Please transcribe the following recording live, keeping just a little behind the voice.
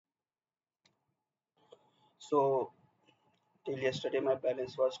So till yesterday my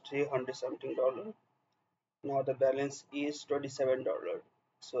balance was 300 something dollar. Now the balance is $27.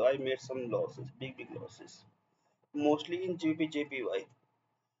 So I made some losses, big losses, mostly in GBJPY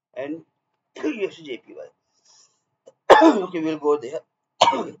and USJPY. Okay, we'll go there.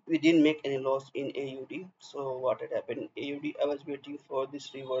 We didn't make any loss in AUD. So what had happened? AUD, I was waiting for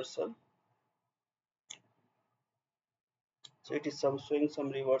this reversal. So it is some showing some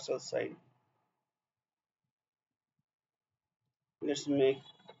reversal sign. Let's make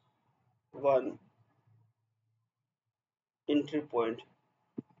one entry point.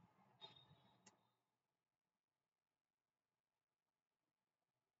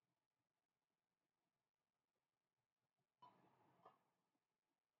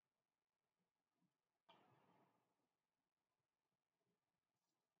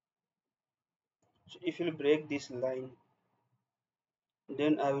 So if you break this line,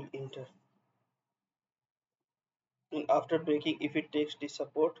 then I will enter. And after breaking, if it takes this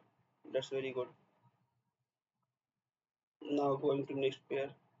support, that's very good. Now going to next pair,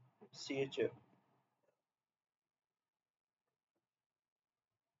 CHF.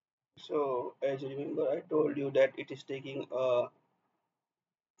 So as you remember, I told you that it is taking a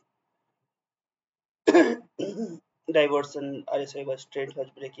diversion. RSI was strength was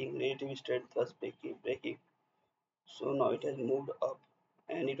breaking, relative strength was breaking. So now it has moved up,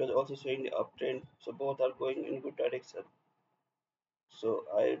 and it was also showing the uptrend. So both are going in good direction. So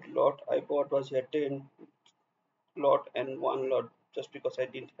I bought was here 10 lot and one lot just because I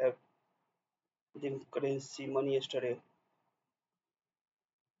didn't have the currency money yesterday.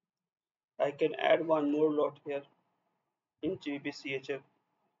 I can add one more lot here in GBCHF,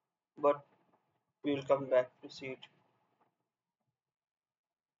 but we will come back to see it.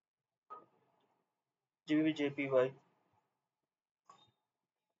 GBJPY.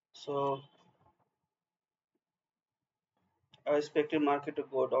 So I expected market to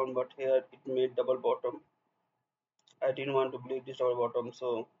go down, but here it made double bottom. I didn't want to break this double bottom,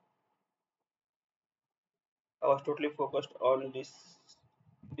 so I was totally focused on this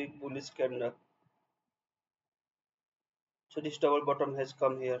big bullish candle. So this double bottom has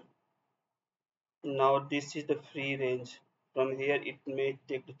come here. Now this is the free range. From here it may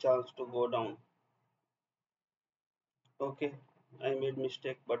take the chance to go down. Okay, I made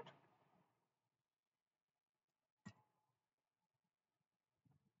mistake, but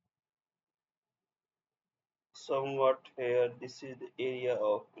somewhat here this is the area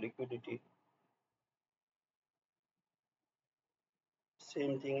of liquidity.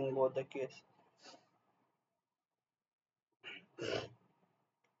 Same thing in both the case.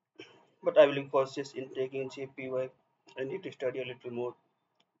 But I will be cautious in taking JPY. I need to study a little more.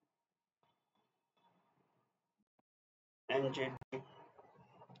 And JD.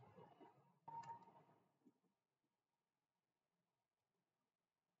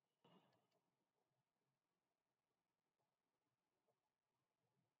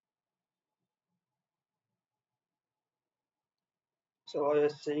 So I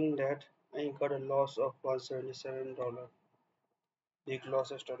was saying that I got a loss of $177. Big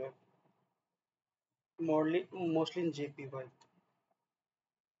loss yesterday. Mostly in JPY.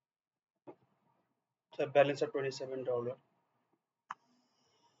 So balance of $27.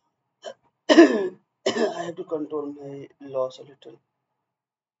 I have to control my loss a little.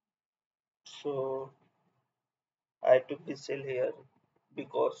 So I took this sell here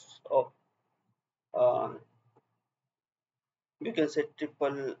because of uh, you can say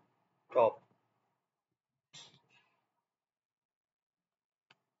triple top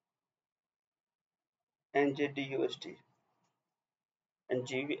NJD and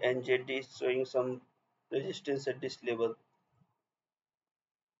GV and JD is showing some resistance at this level,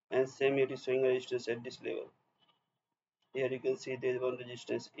 and same here is showing resistance at this level. Here you can see there is one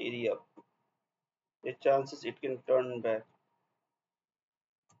resistance area. The chances it can turn back.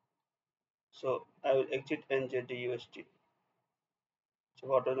 So I will exit NJD. So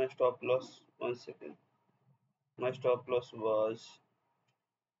what was my stop loss? 1 second. My stop loss was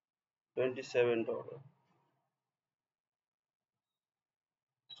 $27.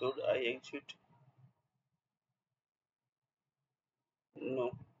 Should I exit?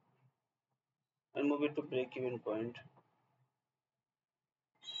 No. I'll move it to break even point.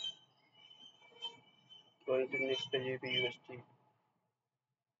 Going to next page USD.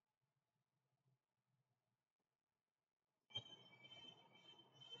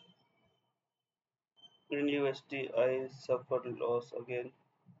 In USD, I suffered loss again.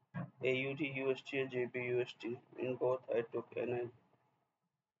 AUD USD and JP USD. In both, I took and I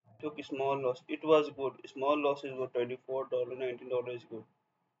took a small loss. It was good. Small loss is good. $24, $19 is good.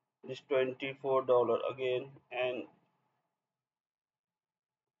 This $24 again, and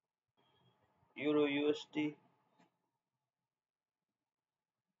Euro USD.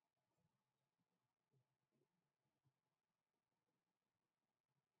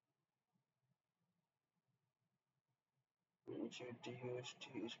 GT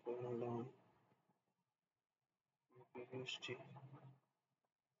USD is going down. USD.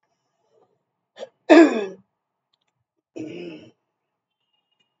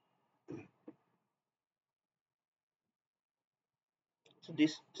 So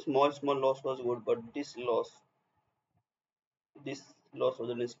this small loss was good, but this loss was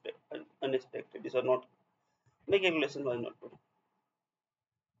unexpected. These are not my calculation was not good.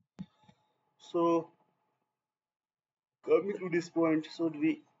 So coming to this point, should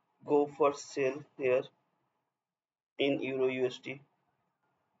we go for sale here in Euro USD?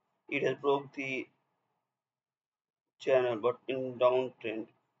 It has broke the channel, but in downtrend.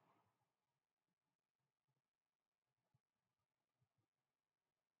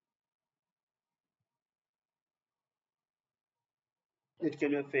 It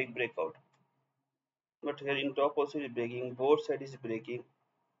can be a fake breakout. But here in top also is breaking, both side is breaking.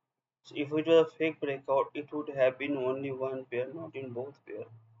 So if it was a fake breakout, it would have been only one pair, not in both pair.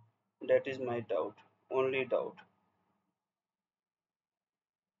 That is my doubt, only doubt.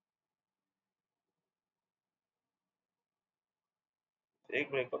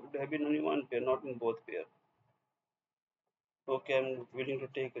 Fake breakout would have been only one pair, not in both pair. Okay, I'm willing to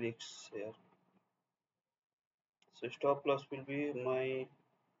take risks here. So stop loss will be my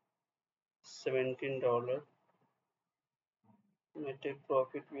 $17. My take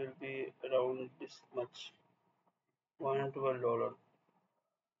profit will be around this much, $112.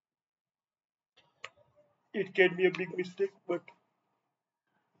 It can be a big mistake, but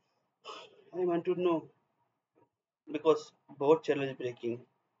I want to know because both channel is breaking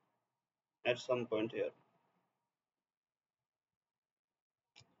at some point here.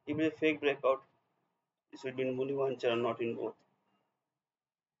 If it's a fake breakout, this will be in only one channel, not in both.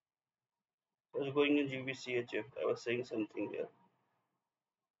 I was going in GBCHF. I was saying something here.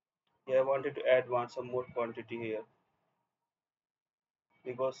 Yeah, I wanted to add some more quantity here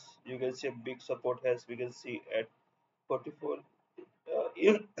because you can see a big support has we can see at 44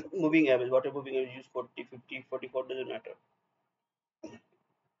 in moving average. Whatever moving average use 40, 50, 44 doesn't matter.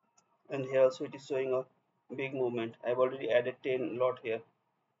 And here also it is showing a big movement. I've already added 10 lot here.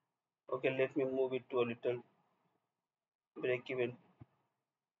 Okay, let me move it to a little break even.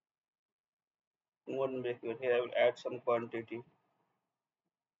 More than break even. Here I will add some quantity.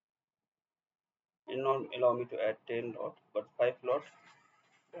 It not allow me to add 10 lot, but 5 lot.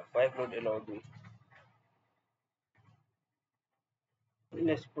 Yeah, 5 lot allowed me.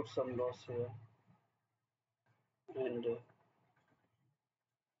 Let's put some loss here and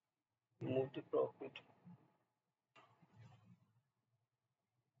move the profit.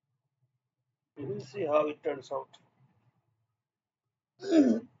 We will see how it turns out.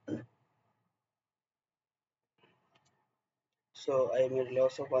 So I made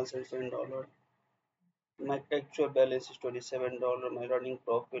loss of $177. My actual balance is $27. My running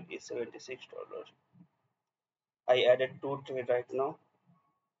profit is $76. I added two trade right now.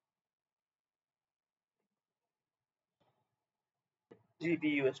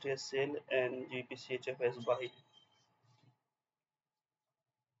 GBUSD as sell and GBCHF as buy.